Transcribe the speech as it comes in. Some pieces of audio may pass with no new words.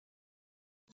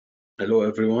Hello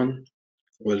everyone,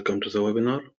 welcome to the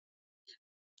webinar.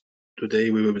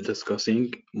 Today we will be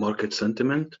discussing market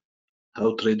sentiment,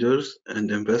 how traders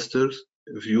and investors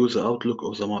view the outlook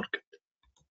of the market.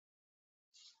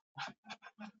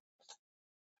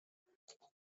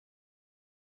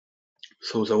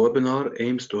 So the webinar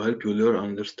aims to help you learn and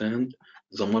understand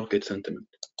the market sentiment.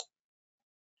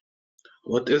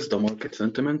 What is the market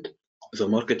sentiment? The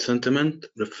market sentiment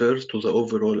refers to the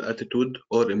overall attitude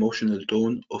or emotional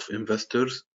tone of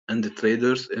investors and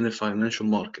traders in a financial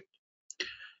market.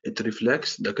 It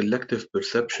reflects the collective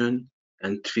perception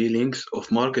and feelings of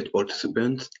market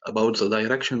participants about the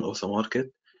direction of the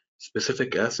market,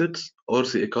 specific assets, or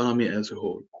the economy as a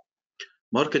whole.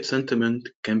 Market sentiment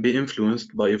can be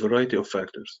influenced by a variety of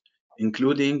factors,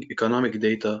 including economic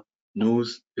data,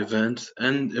 news, events,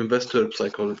 and investor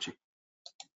psychology.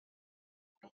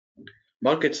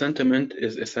 Market sentiment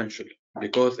is essential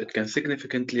because it can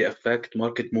significantly affect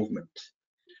market movements.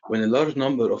 When a large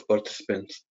number of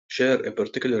participants share a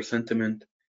particular sentiment,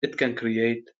 it can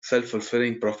create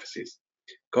self-fulfilling prophecies,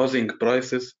 causing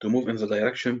prices to move in the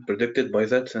direction predicted by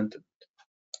that sentiment.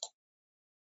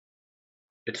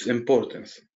 Its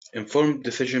importance. Informed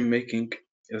decision-making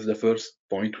is the first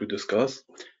point we discuss.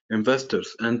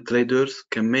 Investors and traders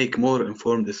can make more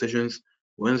informed decisions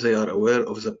when they are aware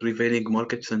of the prevailing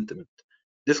market sentiment.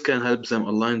 This can help them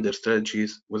align their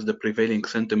strategies with the prevailing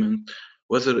sentiment,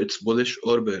 whether it's bullish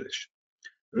or bearish.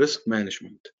 Risk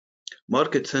management.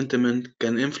 Market sentiment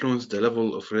can influence the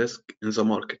level of risk in the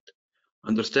market.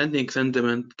 Understanding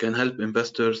sentiment can help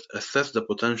investors assess the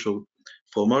potential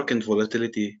for market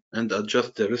volatility and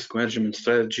adjust their risk management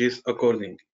strategies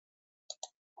accordingly.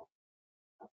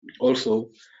 Also,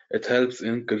 it helps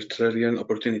in contrarian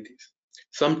opportunities.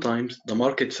 Sometimes the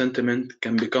market sentiment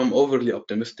can become overly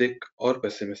optimistic or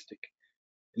pessimistic,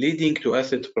 leading to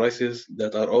asset prices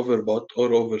that are overbought or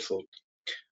oversold.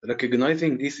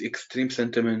 Recognizing these extreme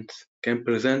sentiments can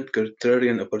present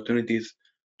contrarian opportunities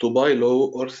to buy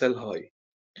low or sell high.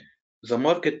 The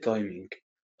market timing.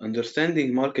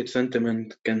 Understanding market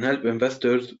sentiment can help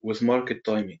investors with market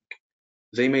timing.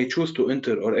 They may choose to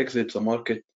enter or exit the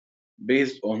market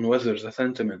based on whether the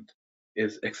sentiment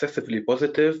is excessively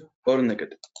positive or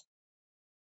negative.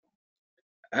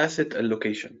 Asset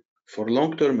allocation. For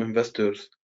long-term investors,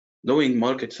 knowing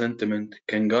market sentiment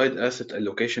can guide asset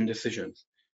allocation decisions.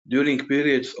 During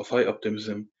periods of high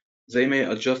optimism, they may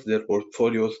adjust their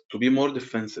portfolios to be more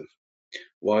defensive,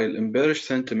 while in bearish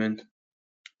sentiment,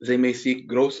 they may seek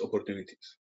growth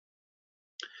opportunities.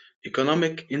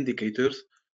 Economic indicators.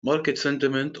 Market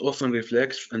sentiment often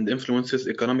reflects and influences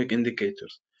economic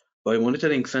indicators. By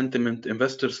monitoring sentiment,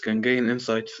 investors can gain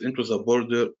insights into the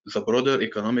broader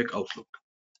economic outlook.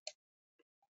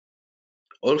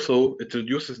 Also, it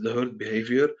reduces the herd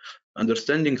behavior.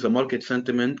 Understanding the market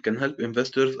sentiment can help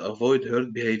investors avoid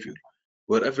herd behavior,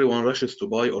 where everyone rushes to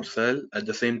buy or sell at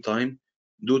the same time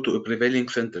due to a prevailing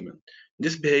sentiment.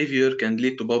 This behavior can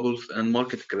lead to bubbles and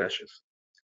market crashes.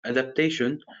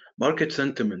 Adaptation. Market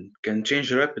sentiment can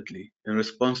change rapidly in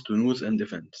response to news and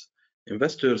events.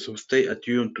 Investors who stay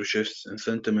attuned to shifts in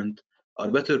sentiment are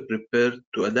better prepared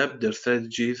to adapt their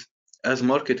strategies as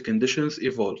market conditions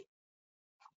evolve.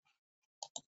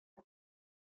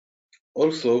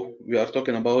 Also, we are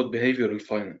talking about behavioral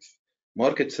finance.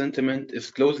 Market sentiment is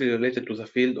closely related to the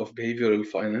field of behavioral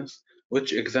finance,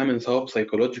 which examines how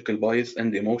psychological bias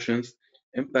and emotions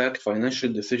impact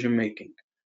financial decision making.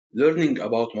 Learning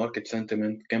about market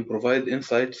sentiment can provide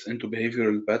insights into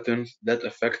behavioral patterns that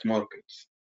affect markets.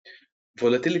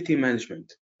 Volatility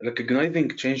management.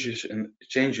 Recognizing changes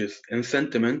in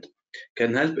sentiment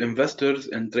can help investors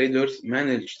and traders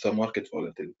manage the market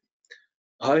volatility.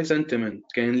 High sentiment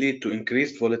can lead to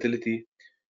increased volatility,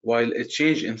 while a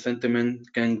change in sentiment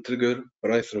can trigger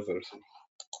price reversal.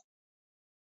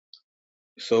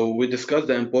 So we discussed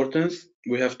the importance.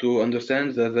 We have to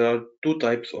understand that there are two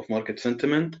types of market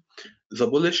sentiment, the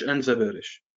bullish and the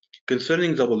bearish.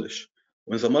 Concerning the bullish,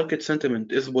 when the market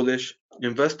sentiment is bullish,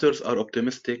 investors are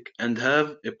optimistic and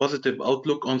have a positive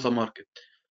outlook on the market.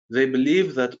 They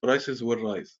believe that prices will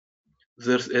rise.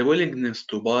 There's a willingness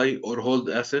to buy or hold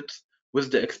assets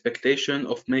with the expectation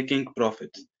of making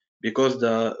profits because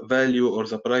the value or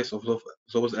the price of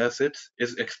those assets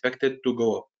is expected to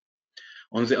go up.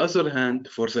 On the other hand,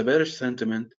 for the bearish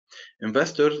sentiment,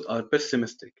 investors are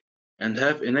pessimistic and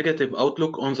have a negative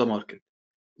outlook on the market.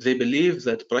 They believe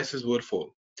that prices will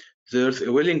fall. There's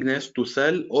a willingness to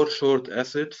sell or short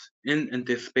assets in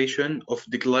anticipation of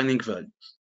declining value.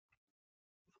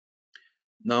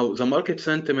 Now, the market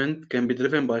sentiment can be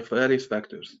driven by various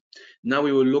factors. Now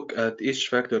we will look at each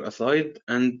factor aside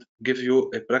and give you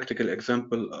a practical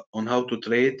example on how to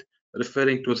trade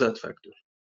referring to that factor.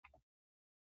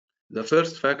 The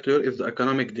first factor is the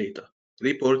economic data.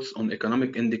 Reports on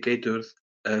economic indicators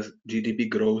as GDP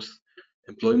growth,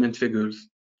 employment figures,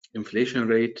 inflation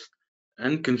rates,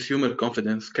 and consumer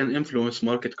confidence can influence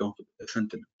market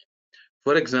sentiment.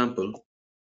 For example,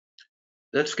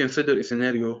 let's consider a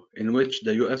scenario in which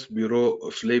the US Bureau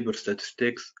of Labor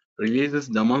Statistics releases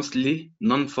the monthly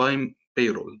non-farm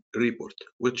payroll report,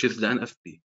 which is the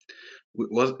NFP.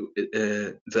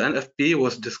 The NFP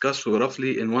was discussed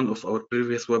roughly in one of our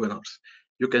previous webinars.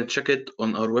 You can check it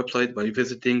on our website by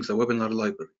visiting the webinar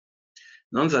library.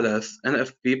 Nonetheless,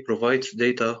 NFP provides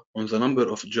data on the number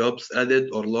of jobs added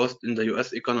or lost in the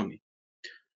US economy.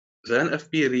 The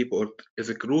NFP report is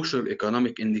a crucial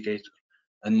economic indicator,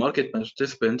 and market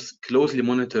participants closely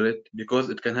monitor it because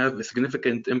it can have a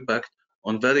significant impact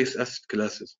on various asset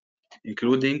classes,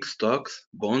 including stocks,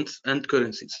 bonds, and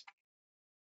currencies.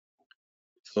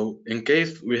 So, in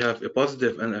case we have a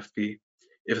positive NFP,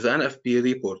 if the NFP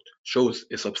report shows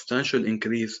a substantial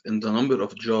increase in the number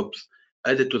of jobs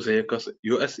added to the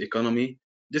US economy,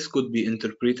 this could be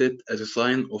interpreted as a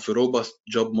sign of a robust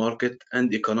job market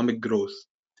and economic growth.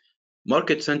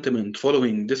 Market sentiment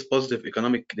following this positive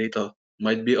economic data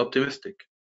might be optimistic.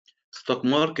 Stock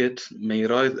markets may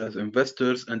rise as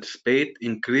investors anticipate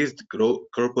increased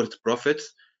corporate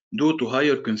profits due to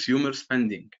higher consumer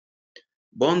spending.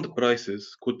 Bond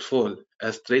prices could fall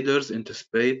as traders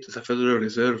anticipate the Federal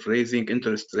Reserve raising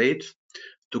interest rates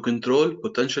to control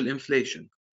potential inflation,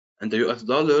 and the US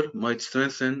dollar might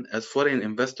strengthen as foreign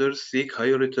investors seek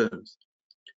higher returns.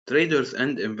 Traders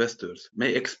and investors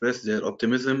may express their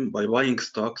optimism by buying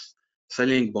stocks,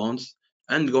 selling bonds,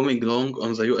 and going long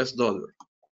on the US dollar.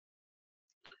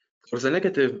 For the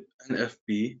negative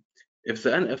NFP, if the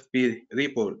NFP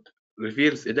report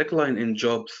reveals a decline in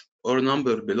jobs or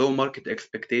number below market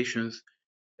expectations,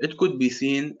 it could be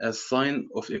seen as sign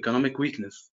of economic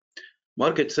weakness.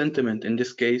 Market sentiment in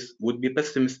this case would be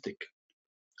pessimistic.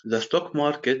 The stock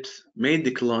market may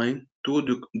decline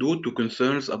due to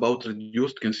concerns about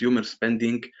reduced consumer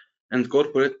spending and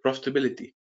corporate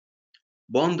profitability.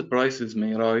 Bond prices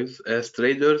may rise as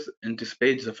traders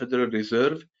anticipate the Federal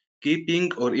Reserve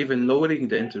keeping or even lowering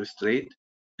the interest rate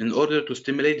in order to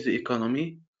stimulate the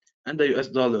economy, and the US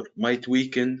dollar might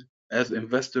weaken as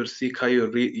investors seek higher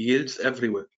yields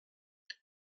everywhere.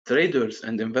 Traders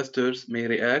and investors may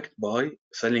react by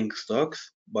selling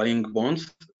stocks, buying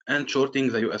bonds, and shorting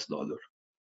the US dollar.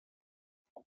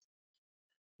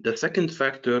 The second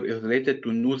factor is related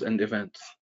to news and events.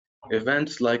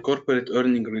 Events like corporate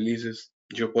earning releases,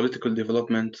 geopolitical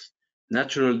developments,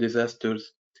 natural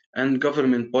disasters, and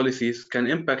government policies can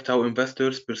impact how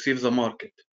investors perceive the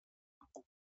market.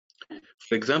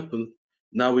 For example,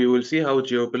 now we will see how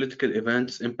geopolitical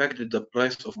events impacted the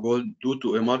price of gold due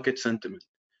to a market sentiment.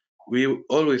 We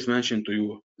always mention to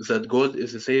you that gold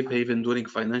is a safe haven during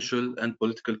financial and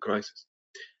political crisis.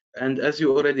 And as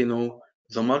you already know,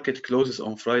 the market closes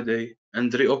on Friday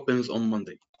and reopens on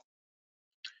Monday.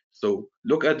 So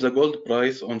look at the gold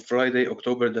price on Friday,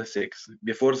 October the 6th,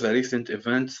 before the recent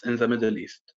events in the Middle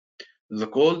East. The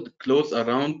gold closed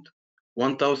around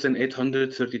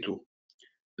 1,832.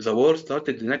 The war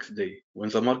started the next day when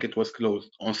the market was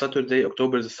closed on Saturday,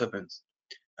 October the 7th,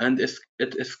 and it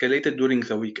escalated during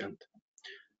the weekend.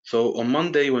 So on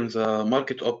Monday, when the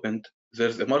market opened,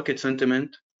 there's a market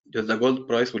sentiment that the gold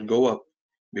price will go up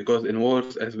because in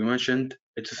wars, as we mentioned,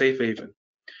 it's a safe haven.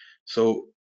 So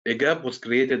a gap was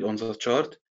created on the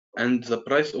chart, and the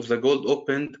price of the gold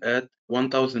opened at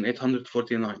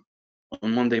 1,849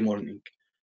 on Monday morning.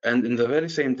 And in the very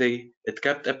same day, it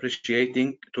kept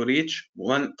appreciating to reach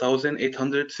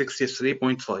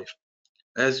 1,863.5,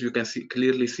 as you can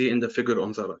clearly see in the figure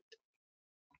on the right.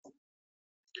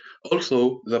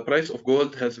 Also, the price of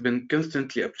gold has been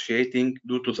constantly appreciating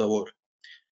due to the war.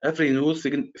 Every news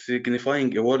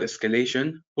signifying a war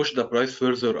escalation pushed the price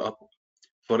further up.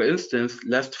 For instance,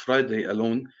 last Friday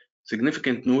alone,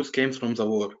 significant news came from the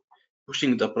war,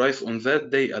 pushing the price on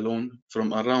that day alone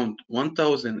from around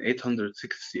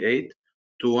 1,868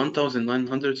 to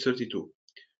 1,932.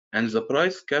 And the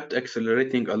price kept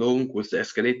accelerating along with the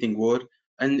escalating war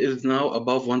and is now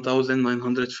above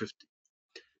 1,950.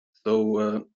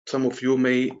 So some of you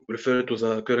may refer to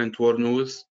the current war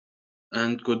news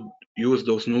and could use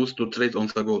those news to trade on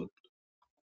the gold.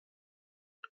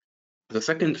 The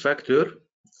second factor,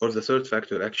 or the third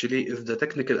factor actually, is the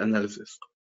technical analysis.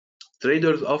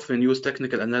 Traders often use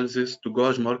technical analysis to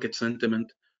gauge market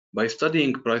sentiment by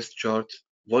studying price charts,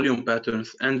 volume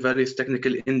patterns, and various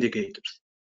technical indicators.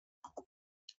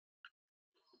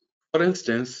 For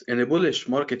instance, in a bullish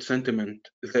market sentiment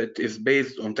that is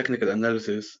based on technical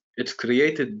analysis, it's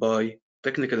created by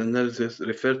technical analysis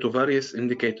refer to various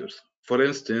indicators. For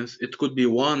instance, it could be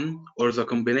one or the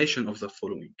combination of the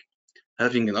following: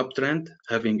 having an uptrend,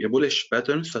 having a bullish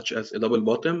pattern such as a double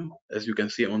bottom, as you can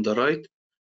see on the right,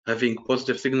 having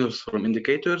positive signals from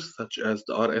indicators such as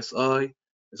the RSI,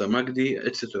 the MACD,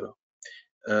 etc.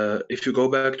 If you go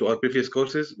back to our previous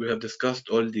courses, we have discussed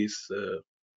all these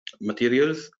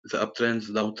materials, the uptrends,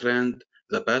 downtrend,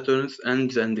 the patterns,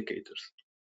 and the indicators.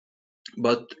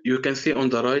 But you can see on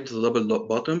the right the double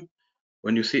bottom.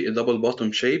 When you see a double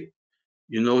bottom shape,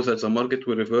 you know that the market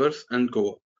will reverse and go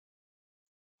up.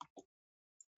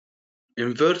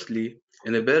 Inversely,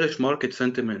 in a bearish market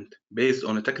sentiment based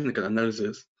on a technical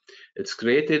analysis, it's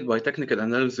created by technical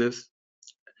analysis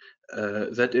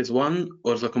that is one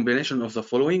or the combination of the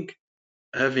following: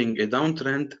 having a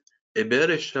downtrend, a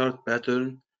bearish chart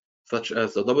pattern, such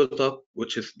as the double top,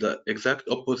 which is the exact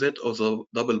opposite of the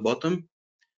double bottom,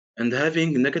 and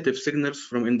having negative signals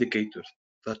from indicators,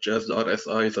 such as the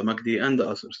RSI, the MACD, and the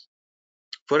others.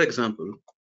 For example,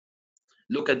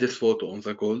 look at this photo on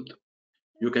the gold.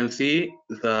 You can see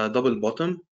the double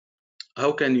bottom.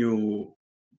 How can you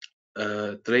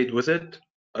trade with it?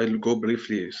 I'll go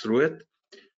briefly through it.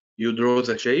 You draw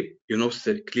the shape, you notice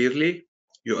it clearly,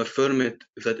 you affirm it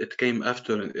that it came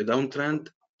after a downtrend,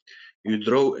 you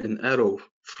draw an arrow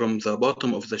from the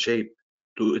bottom of the shape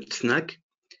to its neck,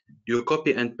 you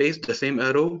copy and paste the same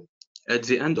arrow at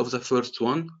the end of the first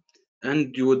one,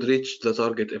 and you would reach the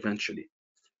target eventually.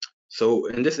 So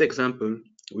in this example,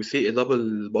 we see a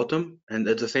double bottom, and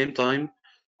at the same time,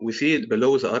 we see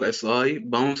below the RSI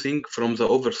bouncing from the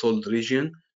oversold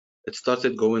region. It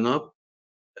started going up,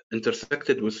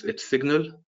 intersected with its signal,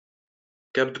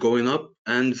 kept going up,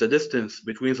 and the distance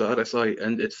between the RSI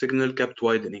and its signal kept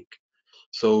widening.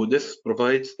 So this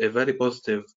provides a very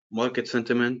positive market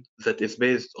sentiment that is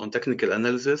based on technical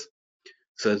analysis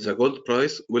that the gold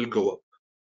price will go up.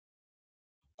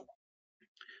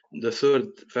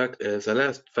 The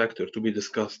last factor to be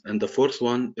discussed, and the fourth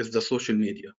one, is the social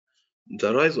media.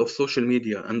 The rise of social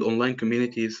media and online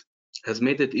communities has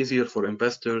made it easier for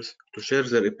investors to share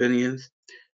their opinions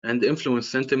and influence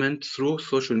sentiment through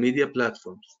social media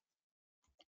platforms.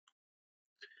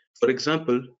 For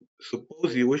example,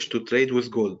 suppose you wish to trade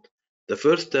with gold. The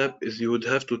first step is you would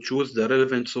have to choose the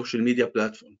relevant social media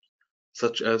platforms,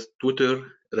 such as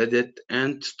Twitter, Reddit,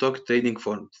 and stock trading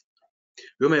forums.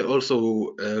 You may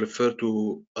also refer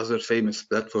to other famous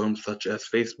platforms such as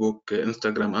Facebook,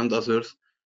 Instagram, and others,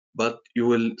 but you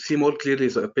will see more clearly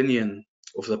the opinion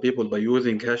of the people by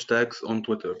using hashtags on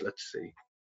Twitter, let's say.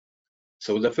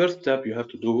 So the first step you have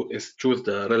to do is choose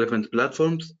the relevant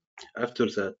platforms. After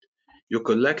that, you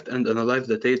collect and analyze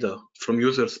the data from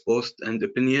users' posts and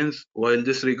opinions while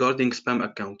disregarding spam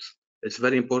accounts. It's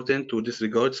very important to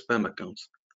disregard spam accounts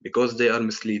because they are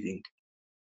misleading.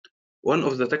 One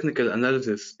of the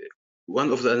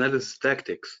analysis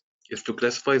tactics is to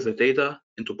classify the data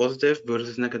into positive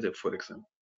versus negative, for example.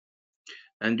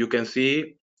 And you can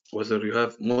see whether you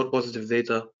have more positive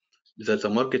data that the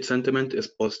market sentiment is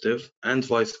positive and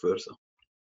vice versa.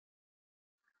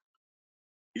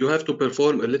 You have to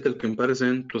perform a little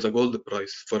comparison to the gold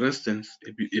price. For instance,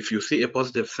 if you see a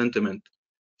positive sentiment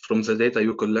from the data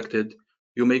you collected,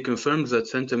 you may confirm that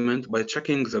sentiment by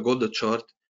checking the gold chart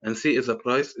and see if the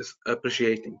price is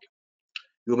appreciating.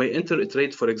 You may enter a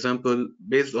trade, for example,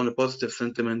 based on a positive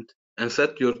sentiment and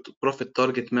set your profit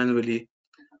target manually,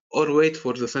 or wait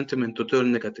for the sentiment to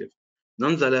turn negative.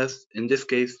 Nonetheless, in this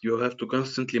case, you have to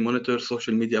constantly monitor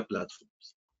social media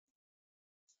platforms.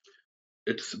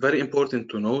 It's very important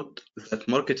to note that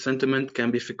market sentiment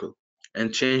can be fickle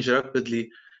and change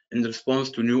rapidly in response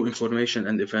to new information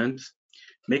and events,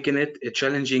 making it a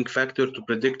challenging factor to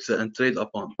predict and trade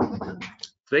upon.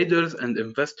 Traders and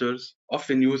investors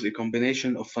often use a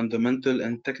combination of fundamental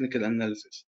and technical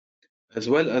analysis, as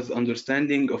well as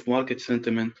understanding of market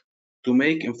sentiment to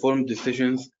make informed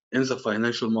decisions in the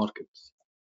financial markets.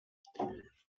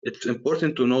 It's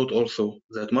important to note also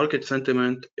that market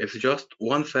sentiment is just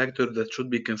one factor that should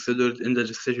be considered in the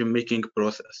decision-making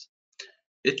process.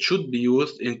 It should be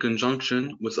used in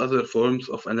conjunction with other forms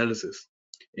of analysis,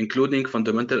 including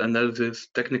fundamental analysis,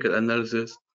 technical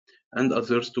analysis, and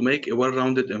others to make a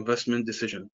well-rounded investment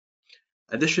decision.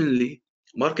 Additionally,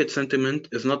 market sentiment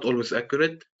is not always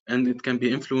accurate, and it can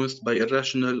be influenced by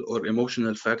irrational or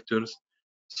emotional factors,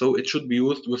 so it should be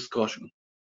used with caution.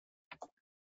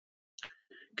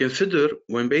 Consider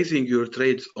when basing your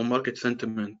trades on market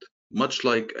sentiment, much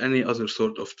like any other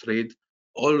sort of trade,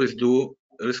 always do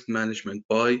risk management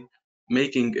by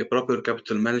making a proper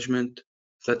capital management,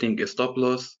 setting a stop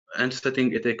loss, and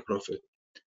setting a take profit.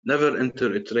 Never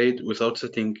enter a trade without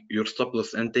setting your stop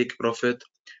loss and take profit,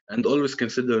 and always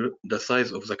consider the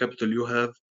size of the capital you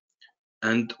have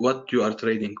and what you are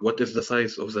trading. What is the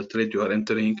size of the trade you are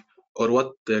entering, or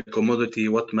what commodity,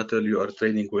 what metal you are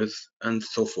trading with, and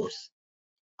so forth.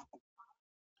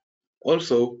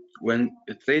 Also, when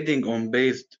trading on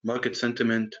based market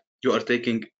sentiment, you are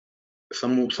taking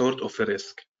some sort of a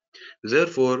risk.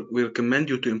 Therefore, we recommend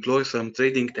you to employ some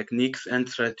trading techniques and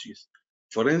strategies.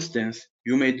 For instance,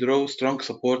 you may draw strong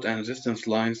support and resistance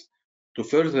lines to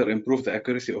further improve the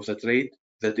accuracy of the trade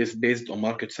that is based on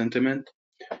market sentiment.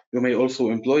 You may also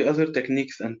employ other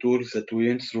techniques and tools that we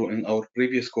went through in our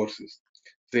previous courses.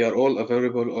 They are all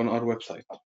available on our website,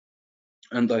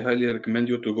 and I highly recommend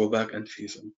you to go back and see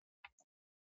them.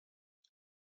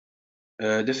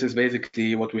 This is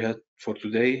basically what we had for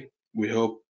today. We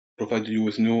hope provided you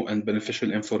with new and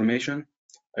beneficial information.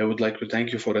 I would like to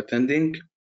thank you for attending.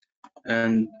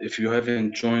 And if you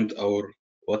haven't joined our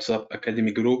WhatsApp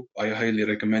Academy group, I highly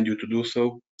recommend you to do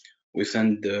so. We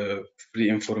send free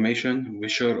information. We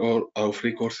share all our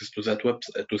free courses to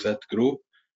that group,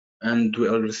 and we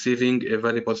are receiving a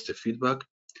very positive feedback.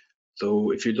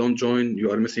 So if you don't join,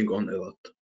 you are missing on a lot.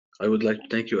 I would like to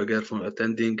thank you again for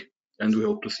attending, and we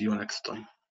hope to see you next time.